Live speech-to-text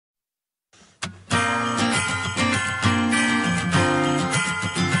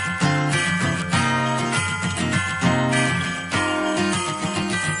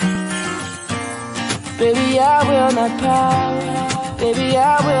Baby, I will not pout, baby,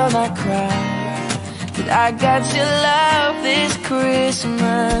 I will not cry, that I got your love this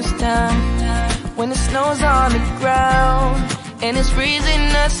Christmas time. When the snow's on the ground and it's freezing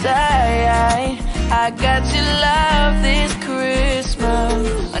outside, I got your love this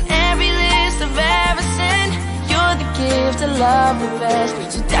Christmas. On every list I've ever sent, you're the gift I love the best.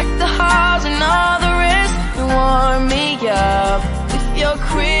 So deck the halls and all the rest and warm me up with your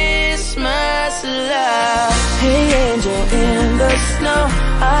Christmas love. Hey angel in the snow,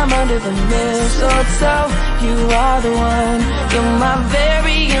 I'm under the mistletoe. You are the one, you're my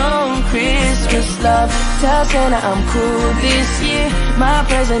very own Christmas love. Tell Santa I'm cool this year, my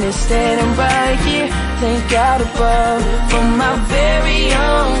present is standing right here. Thank God above for my very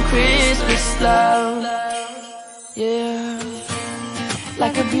own Christmas love. Yeah,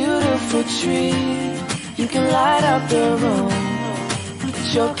 like a beautiful tree, you can light up the room,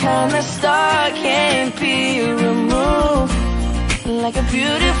 but your kind of star can't be removed. Like a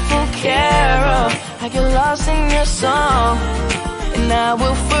beautiful carol, I get lost in your song, and I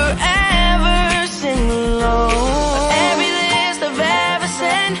will forever sing along. On every list I've ever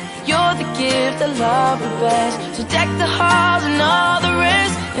sent, you're the gift I love the best. So deck the halls and all the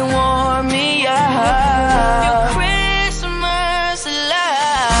rest and warm me up. Your Christmas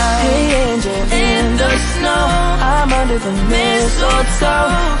love. Hey angel in the snow, I'm under the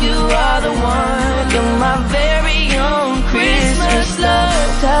mistletoe. You are the one, you're my very own Christmas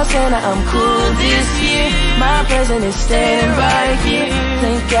love. Tell Santa I'm cool this year, my present is staying right here.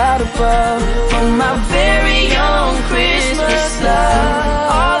 Thank God above for my very own Christmas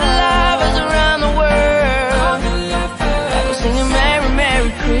love. All the lovers around the world, I'm singing Merry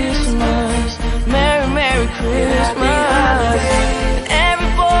Merry Christmas, Merry Merry Christmas. And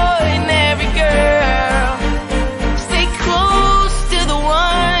every boy and every girl, stay close to the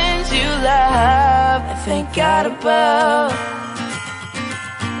ones you love. And thank God above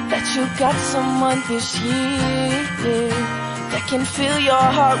that you got someone this year that can fill your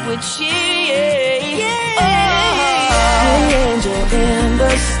heart with cheer. Hey angel in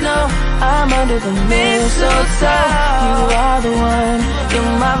the snow, I'm under the mistletoe. You are the one,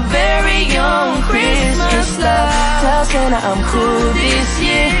 you're my very own Christmas love. Tell Santa I'm cool this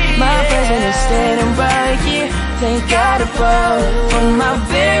year, my present is standing right here. Thank God above for my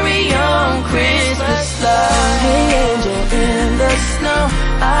very own Christmas love. Hey angel in the snow,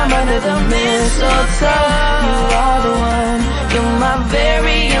 I'm under the mistletoe. You are the one, you're my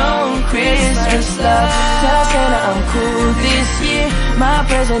very own Christmas love. Tell Santa I'm cool this year, my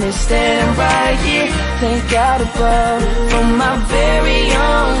present is standing right here. Thank God above for my very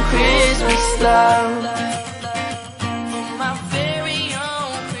own Christmas love. For my very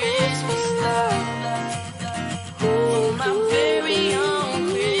own Christmas love. For my very own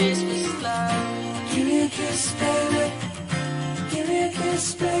Christmas love. Give me a kiss, baby. Give me a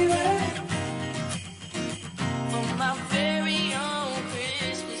kiss, baby. For my very own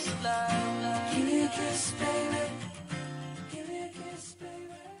Christmas love. Give me a kiss, baby. Give me a kiss,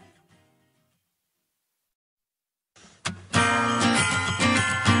 baby.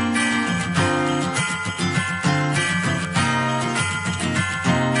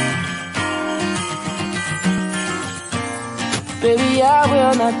 Baby, I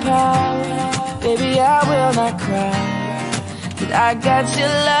will not pout, baby, I will not cry, that I got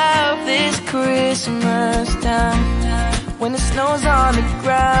your love this Christmas time. When the snow's on the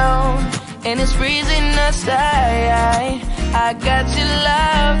ground and it's freezing outside, I got your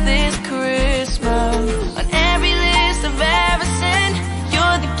love this Christmas. On every list I've ever sent,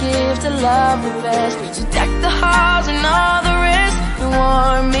 you're the gift I love the best. So deck the halls and all the rest and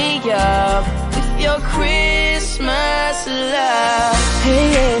warm me up with your Christmas love. Hey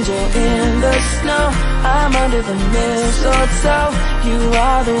angel in the snow, I'm under the mistletoe. You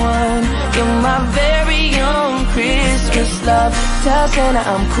are the one, you're my very own Christmas love. Tell Santa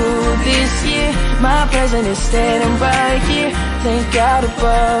I'm cool this year, my present is standing right here. Thank God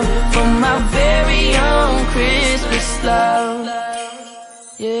above for my very own Christmas love.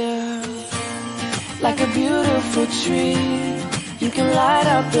 Yeah, like a beautiful tree, you can light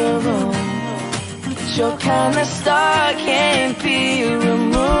up the room, but your kind of star can't be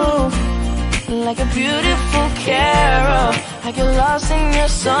removed. Like a beautiful carol, I get lost in your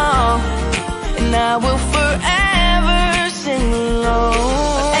song, and I will forever sing along.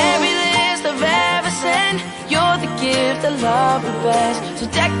 On every list I've ever sent, you're the gift I love the best. So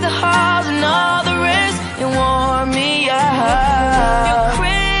deck the halls and all the rest and warm me up. Your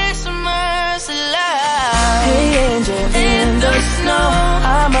Christmas love. Hey angel in the snow,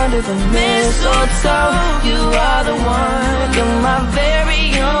 I'm under under the mistletoe. You are the one, you're my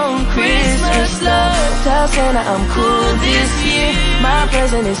very own Christmas love. Tell Santa I'm cool this year, my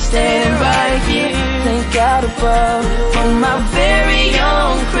present is staying right here. Thank God above for my very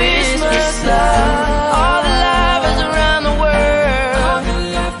own Christmas love. All the lovers around the world,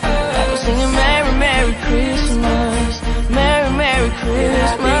 I'm singing Merry, Merry Christmas, Merry, Merry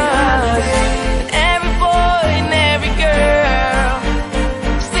Christmas. And every boy and every girl,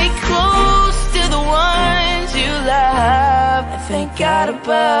 stay close to the ones you love. And thank God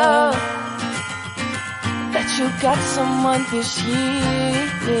above that you got someone this year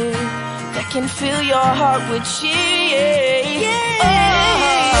that can fill your heart with cheer.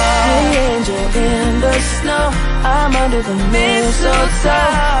 Hey angel in the snow, I'm under the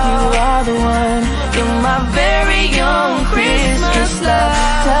mistletoe. You are the one, you're my very own Christmas love.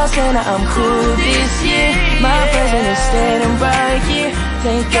 Tell Santa I'm cool this year, my present is standing right here.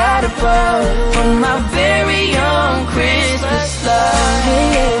 Thank God above for my very own Christmas love. Hey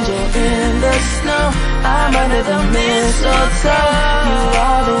angel in the snow, I'm under the mistletoe. You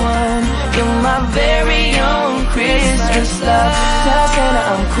are the one, you're my very own Christmas love. Tell Santa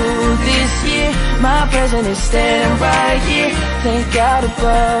I'm cool this year, my present is standing right here. Thank God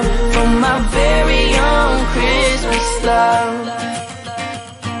above for my very own Christmas love.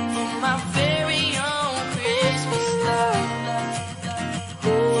 For my very own Christmas love.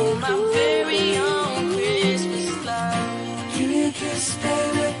 For my very own Christmas love. Give me a kiss,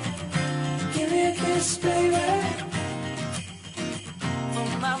 baby. Give me a kiss, baby. For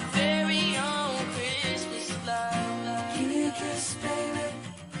my very own Christmas love. Give me a kiss, baby.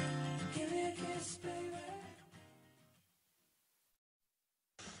 Give me a kiss, baby.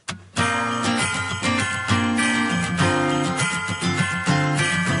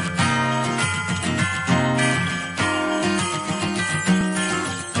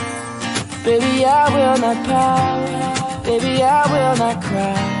 Baby, I will not pout. Baby, I will not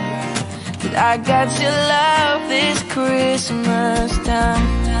cry. But I got your love this Christmas time.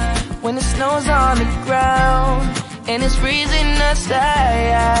 When the snow's on the ground and it's freezing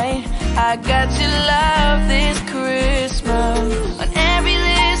outside, I got your love this Christmas. On every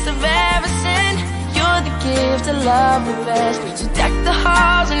list I've ever sent, you're the gift I love the best. So deck the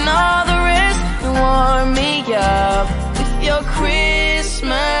halls and all the rest and warm me up with your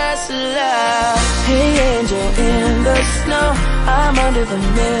Christmas love. Hey angel in the snow, I'm under the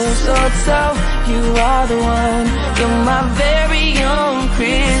mistletoe. You are the one, you're my very own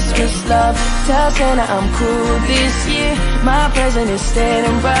Christmas love. Tell Santa I'm cool this year, my present is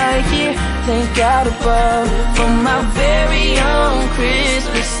standing right here. Thank God above for my very own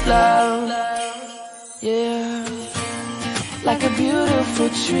Christmas love. Yeah, like a beautiful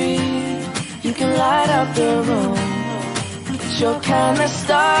tree, you can light up the room. Your kind of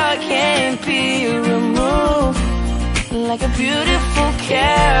star can't be removed. Like a beautiful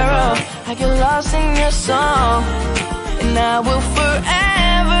carol, I get lost in your song, and I will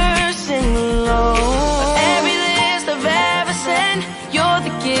forever sing along. Every list I've ever sent, you're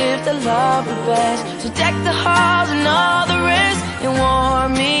the gift I love the best. So deck the halls and all the rest and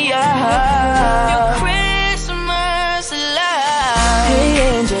warm me up. Your Christmas love. Hey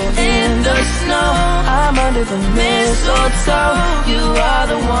angel in the snow, I'm under the mistletoe. You are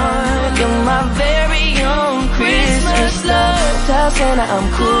the one, you're my very own Christmas love. Tell Santa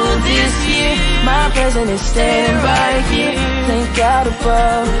I'm cool this year, my present is staying right here. Thank God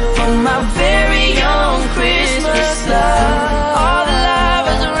above for my very own Christmas love. All the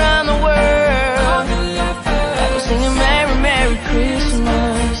lovers around the world, I'm singing Merry, Merry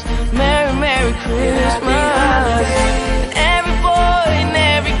Christmas, Merry, Merry Christmas. And every boy and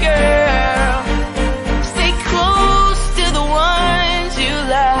every girl, stay close to the ones you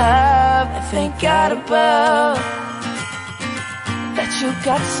love. And thank God above that you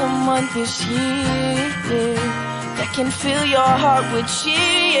got someone this year that can fill your heart with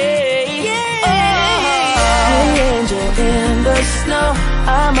cheer. Hey angel in the snow,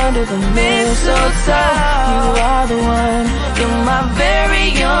 I'm under the mistletoe. You are the one, you're my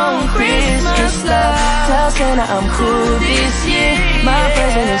very own Christmas love. Tell Santa I'm cool this year, my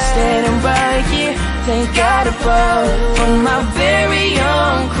present is standing right here. Thank God above for my very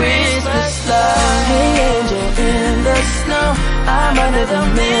own Christmas love. Hey angel in the snow, I'm under the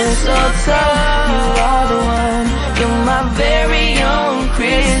mistletoe. You are the one, you're my very own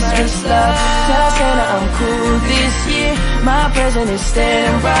Christmas love. Tell Santa I'm cool this year, my present is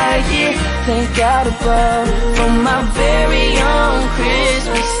standing right here. Thank God above for my very own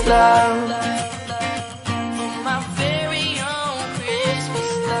Christmas love. For my very own Christmas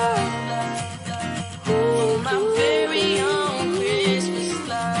love. For my very own Christmas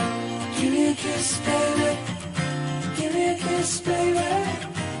love.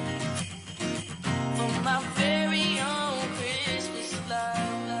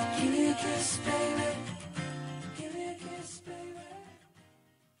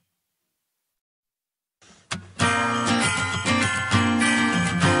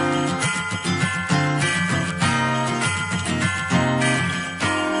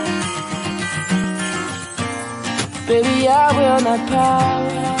 Baby, I will not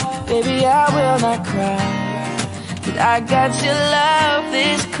pout, baby, I will not cry, 'cause I got your love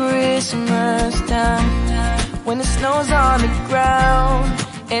this Christmas time. When the snow's on the ground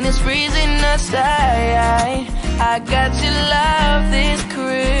and it's freezing outside, I got your love this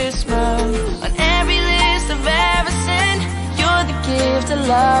Christmas. On every list I've ever sent, you're the gift I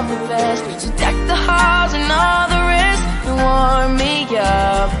love the best. So deck the halls and all the rest and warm me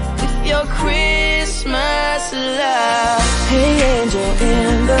up with your Christmas love. Hey angel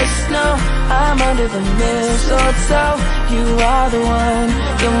in the snow, I'm under the mistletoe. You are the one,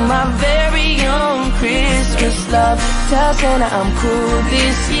 you're my very own Christmas love. Tell Santa I'm cool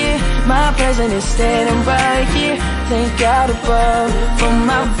this year, my present is standing right here. Thank God above for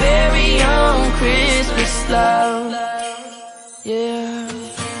my very own Christmas love. Yeah,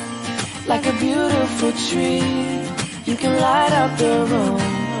 like a beautiful tree, you can light up the room.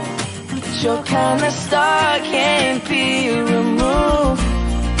 Your kind of star can't be removed.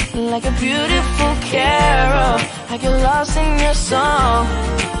 Like a beautiful carol, I get lost in your song,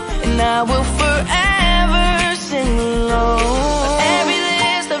 and I will forever sing along. Every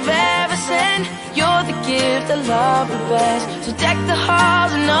list I've ever sent, you're the gift I love the best. So deck the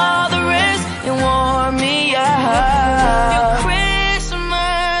halls and all the rest and warm me up. Your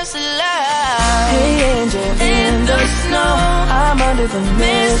Christmas love. Hey angel in the snow, I'm under the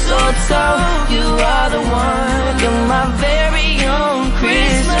mistletoe. You are the one, you're my very own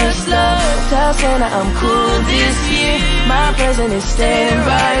Christmas love. Tell Santa I'm cool this year, my present is standing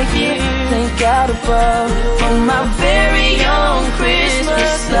right here. Thank God above for my very own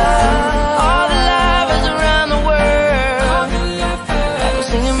Christmas love. All the lovers around the world, I'm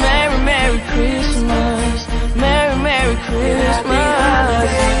singing Merry Merry Christmas, Merry Merry Christmas.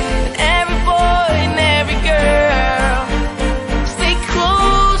 And every boy and every girl, stay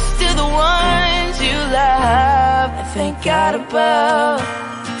close to the ones you love. And thank God above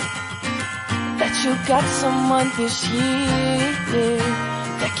that you got someone this year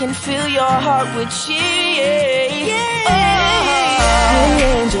that can fill your heart with cheer. Hey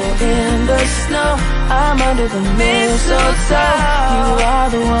angel in the snow, I'm under the mistletoe. You are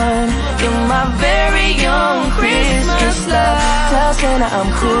the one, you're my very own Christmas love. Tell Santa I'm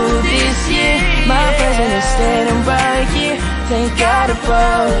cool this year, my present is standing right here. Thank God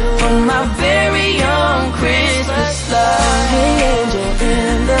above for my very own Christmas love. Hey angel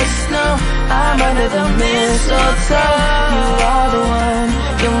in the snow, I'm under the mistletoe. You are the one,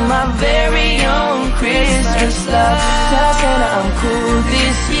 you're my very own Christmas love. Tell Santa I'm cool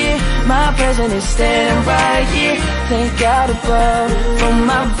this year, my present is standing right here. Thank God above for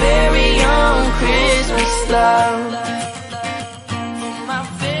my very own Christmas love. For my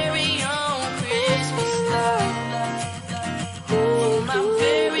very own Christmas love. For my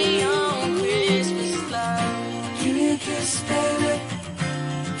very own Christmas love. Give me a kiss, baby.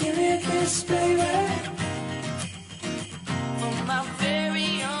 Give me a kiss, baby. For my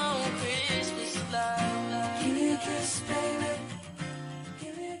very own Christmas love. Give me a kiss, baby.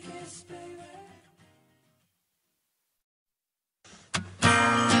 Give me a kiss, baby.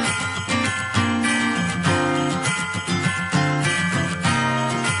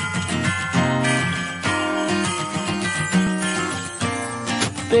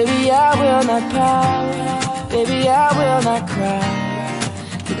 Baby, I will not pout, baby, I will not cry,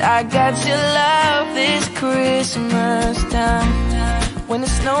 'cause I got your love this Christmas time. When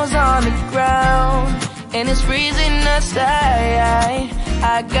the snow's on the ground and it's freezing outside,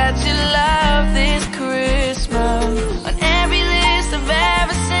 I got your love this Christmas. On every list I've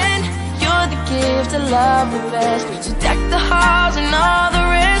ever sent, you're the gift I love the best. So deck the halls and all the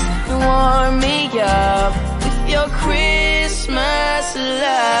rest and warm me up with your Christmas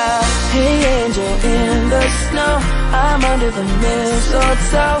love. Hey angel in the snow, I'm under the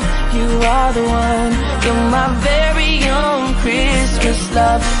mistletoe. You are the one, you're my very own Christmas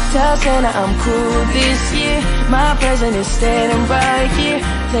love. Tell Santa I'm cool this year, my present is standing right here.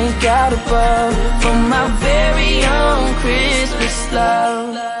 Thank God above for my very own Christmas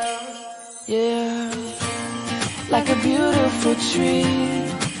love. Yeah, like a beautiful tree,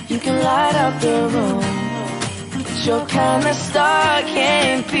 you can light up the room. Your kind of star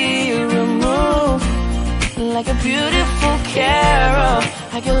can't be removed. Like a beautiful carol,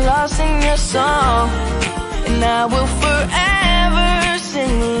 I get lost in your song, and I will forever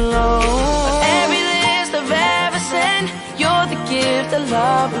sing along. Every list I've ever sent, you're the gift I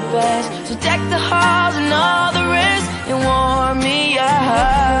love the best. So deck the halls and all the rest and warm me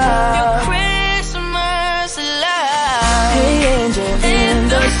up. Your Christmas love. Hey angel in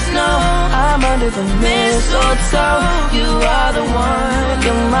the snow, I'm under the mistletoe. You are the one,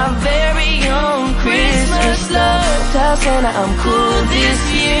 you're my very own Christmas love. Santa I'm cool this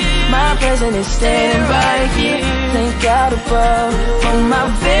year. My present is standing right here. Thank God above for my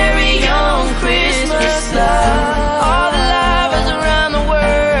very own Christmas love. All the lovers around the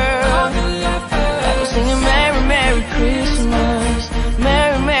world, I'm singing Merry, Merry Christmas,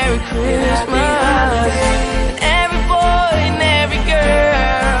 Merry, Merry Christmas. And every boy and every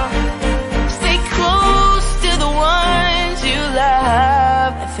girl, stay close to the ones you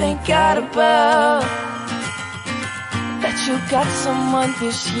love. And thank God above that you got someone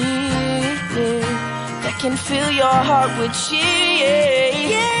this year that can fill your heart with cheer.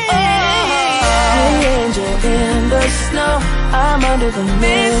 Hey, angel in the snow, I'm under the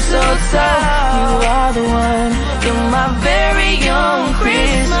mistletoe. You are the one, you're my very own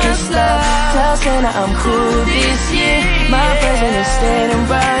Christmas love. Tell Santa I'm cool this year. My present is standing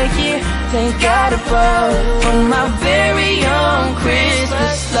right here. Thank God above for my very own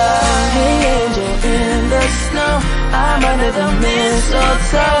Christmas love. Hey, angel in the snow, I'm under the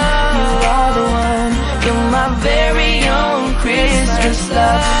mistletoe. You are the one, you're my very own Christmas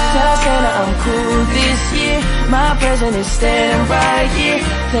love. Tell Santa I'm cool this year. My present is standing right here.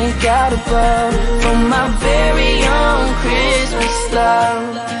 Thank God above for my very own Christmas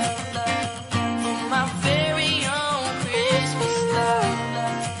love. For my very own Christmas love.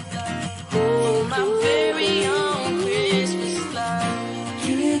 For my very own Christmas love.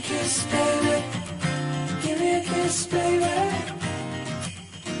 Give me a kiss, baby. Give me a kiss, baby.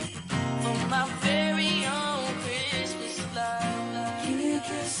 For my very own Christmas love. Give me a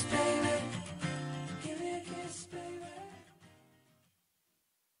kiss, baby. Give me a kiss, baby.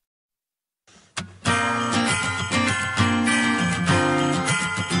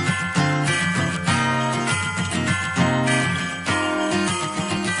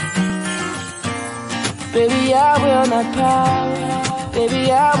 Baby, I will not pout.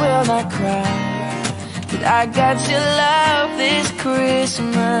 Baby, I will not cry. But I got your love this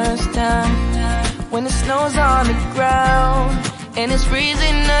Christmas time. When the snow's on the ground and it's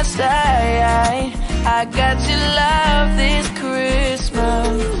freezing outside, I got your love this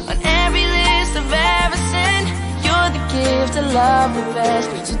Christmas. On every list I've ever sent, you're the gift I love the best.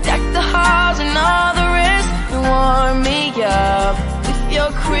 So deck the halls and all the rest and warm me up with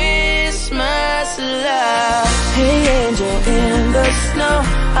your Christmas love. Hey, angel in the snow,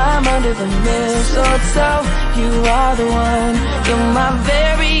 I'm under the mistletoe. You are the one, you're my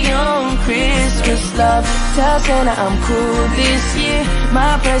very own Christmas love. Tell Santa I'm cool this year.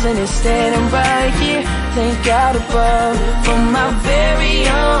 My present is standing right here. Thank God above for my very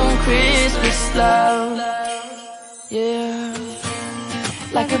own Christmas love. Yeah,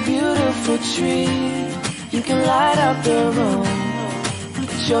 like a beautiful tree, you can light up the room.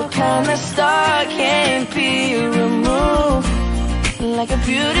 Your kind of star can't be removed. Like a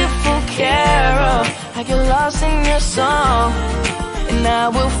beautiful carol, I get lost in your song, and I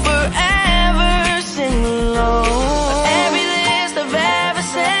will forever sing along. Every list I've ever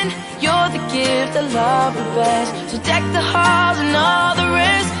sent, you're the gift I love the best. So deck the halls and all the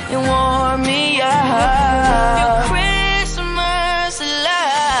rest and warm me up. Your Christmas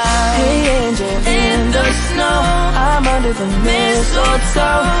love. Hey, angel in the snow, I'm under the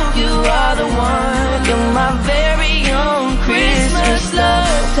mistletoe. You are the one, you're my very own Christmas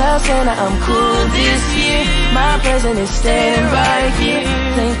love. Tell Santa I'm cool this year. My present is standing right here.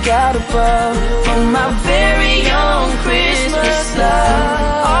 Thank God above for my very own Christmas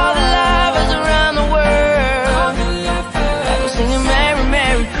love. All the lovers around the world, I'm singing Merry,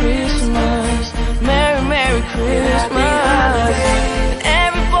 Merry Christmas, Merry, Merry Christmas. And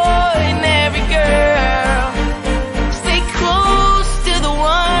every boy and every girl, stay close to the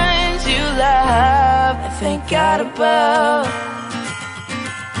ones you love. And thank God above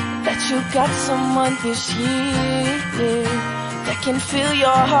that you got someone this year that can fill your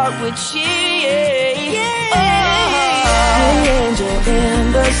heart with cheer. Hey, angel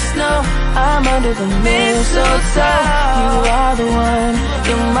in the snow, I'm under the mistletoe. You are the one,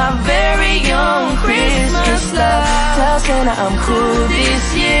 you're my very own Christmas love. Tell Santa I'm cool this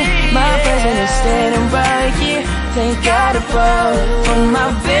year. My present is standing right here. Thank God above for my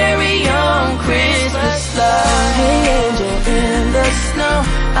very own Christmas love. Hey, angel in the snow,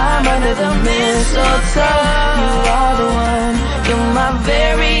 I'm under the mistletoe. You are the one, you're my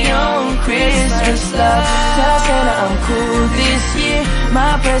very own Christmas love. Tell Santa I'm cool this year.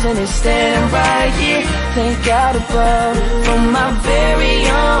 My present is standing right here. Thank God above for my very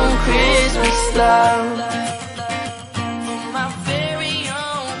own Christmas love. For my very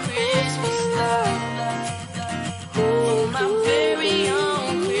own Christmas love. For my very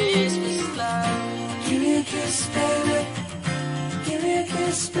own Christmas love. Give me a kiss, baby. Give me a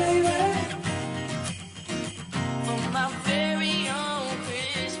kiss, baby. For my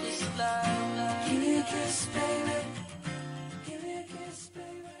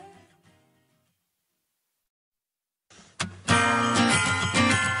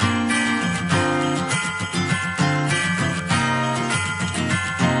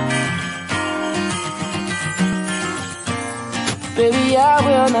Baby, I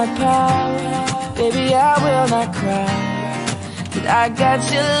will not pout. Baby, I will not cry. But I got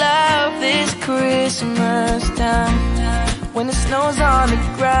your love this Christmas time. When the snow's on the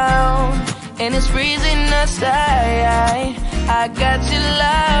ground and it's freezing outside, I got your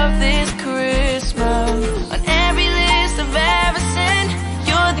love this Christmas. On every list I've ever sent,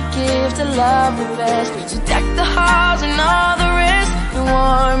 you're the gift I love the best. So deck the halls and all the rest and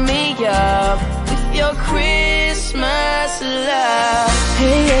warm me up with your Christmas love.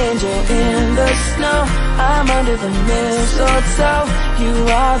 Hey angel in the snow, I'm under the mistletoe. You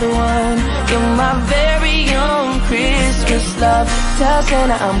are the one, you're my very own Christmas love. Tell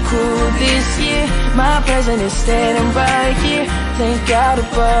Santa I'm cool this year, my present is standing right here. Thank God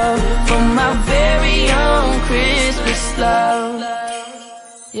above for my very own Christmas love.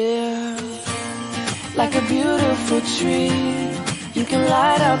 Yeah, like a beautiful tree, you can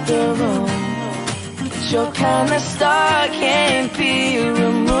light up the room. Your kind of star can't be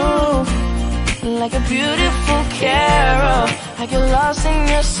removed. Like a beautiful carol, I get lost in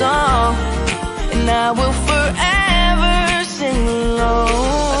your song, and I will forever sing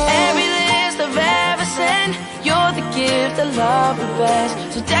along. Every list I've ever sent, you're the gift I love the best.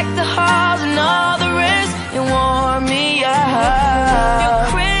 So deck the halls and all the rest and warm me up.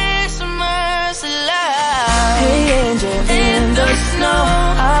 Your Christmas love. Hey angel in the snow,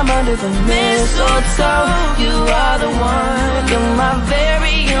 I'm under the mistletoe. You are the one, you're my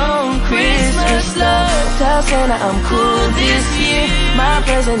very own Christmas love. Tell Santa I'm cool this year, my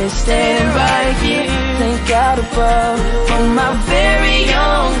present is staying right here. Thank God above for my very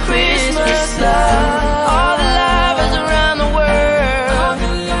own Christmas love. All the lovers around the world,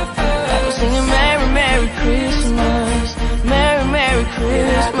 I'm singing Merry Merry Christmas, Merry Merry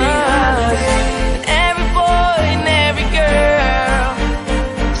Christmas. Every boy and every girl,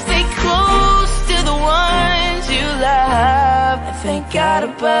 stay close to the ones you love. And thank God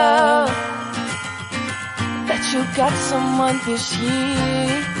above that you got someone this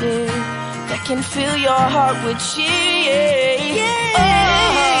year that can fill your heart with cheer.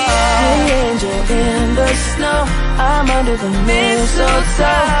 Hey angel in the snow, I'm under the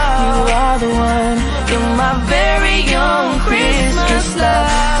mistletoe. You are the one, you're my very own Christmas love.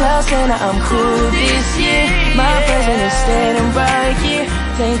 Tell Santa I'm cool this year, my present is standing right here.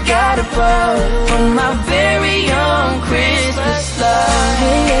 Thank God above for my very own Christmas love.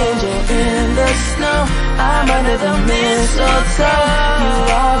 Hey angel in the snow, I'm under the mistletoe. You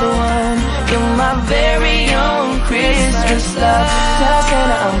are the one, you're my very own Christmas love. Tell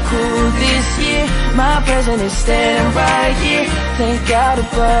Santa I'm cool this year, my present is standing right here. Thank God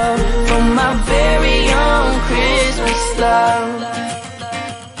above for my very own Christmas love.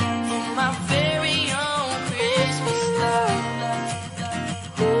 For my very own Christmas love.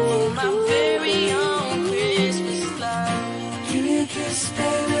 For my very own Christmas love. Give me a kiss,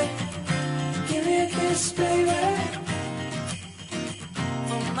 baby. Give me a kiss, baby.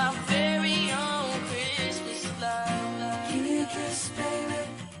 For my very own Christmas love. Give me a kiss, baby.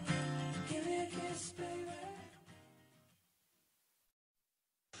 Give me a kiss, baby.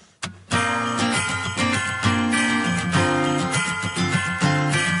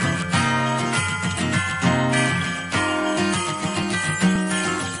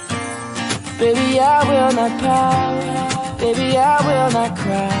 Baby, I will not pout. Baby, I will not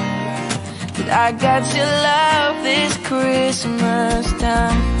cry. But I got your love this Christmas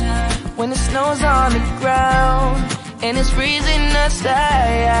time. When the snow's on the ground and it's freezing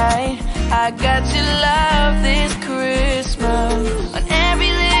outside, I got your love this Christmas. On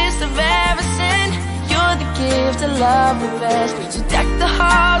every list I've ever sent, you're the gift I love the best. So deck the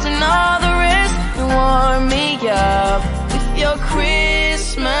halls and all the rest and warm me up with your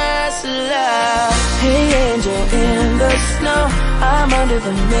Christmas love. Hey angel in the snow, I'm under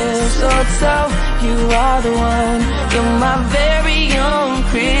the mistletoe. You are the one, you're my very own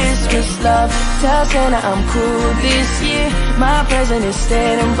Christmas love. Tell Santa I'm cool this year, my present is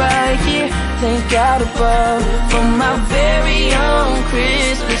standing right here. Thank God above for my very own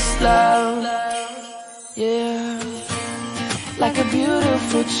Christmas love. Yeah, like a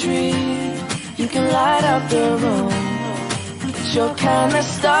beautiful tree, you can light up the room. Your kind of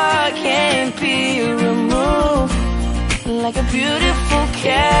star can't be removed. Like a beautiful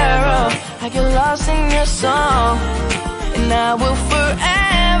carol, I get lost in your song, and I will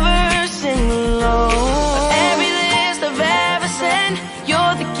forever sing along. Every list I've ever sent,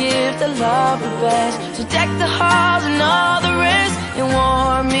 you're the gift I love the best. So deck the halls and all the rest and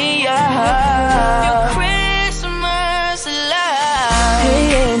warm me up. Your Christmas love. Hey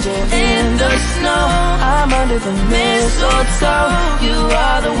angel in the snow, I'm under under the mistletoe. You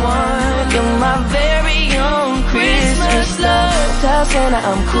are the one, you're my very own Christmas love. Tell Santa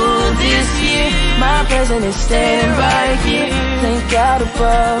I'm cool this year, my present is staying right here. Thank God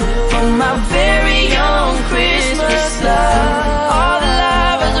above for my very own Christmas love. All the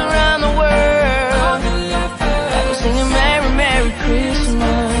lovers around the world, I'm singing Merry, Merry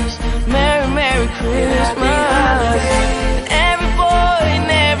Christmas, Merry, Merry Christmas. Every boy and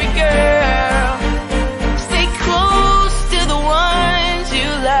every girl, stay close to the ones you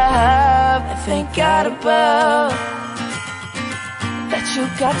love. And thank God above that you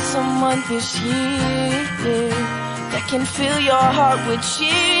got someone this year that can fill your heart with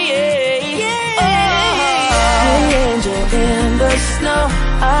cheer. Hey angel in the snow,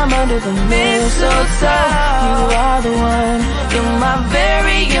 I'm under the mistletoe. You are the one, you're my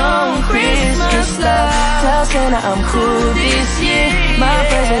very own Christmas love. Tell Santa I'm cool this year, my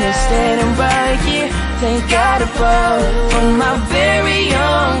present is standing right here. Thank God above for my very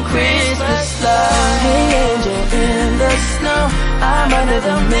own Christmas love. Hey angel in the snow, I'm under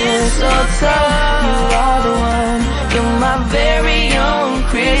the mistletoe. You are the one, you're my very own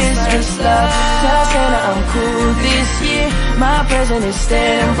Christmas love. Tell Santa I'm cool this year, my present is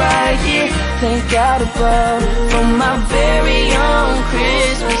standing right here. Thank God above for my very own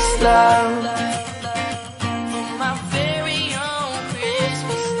Christmas love.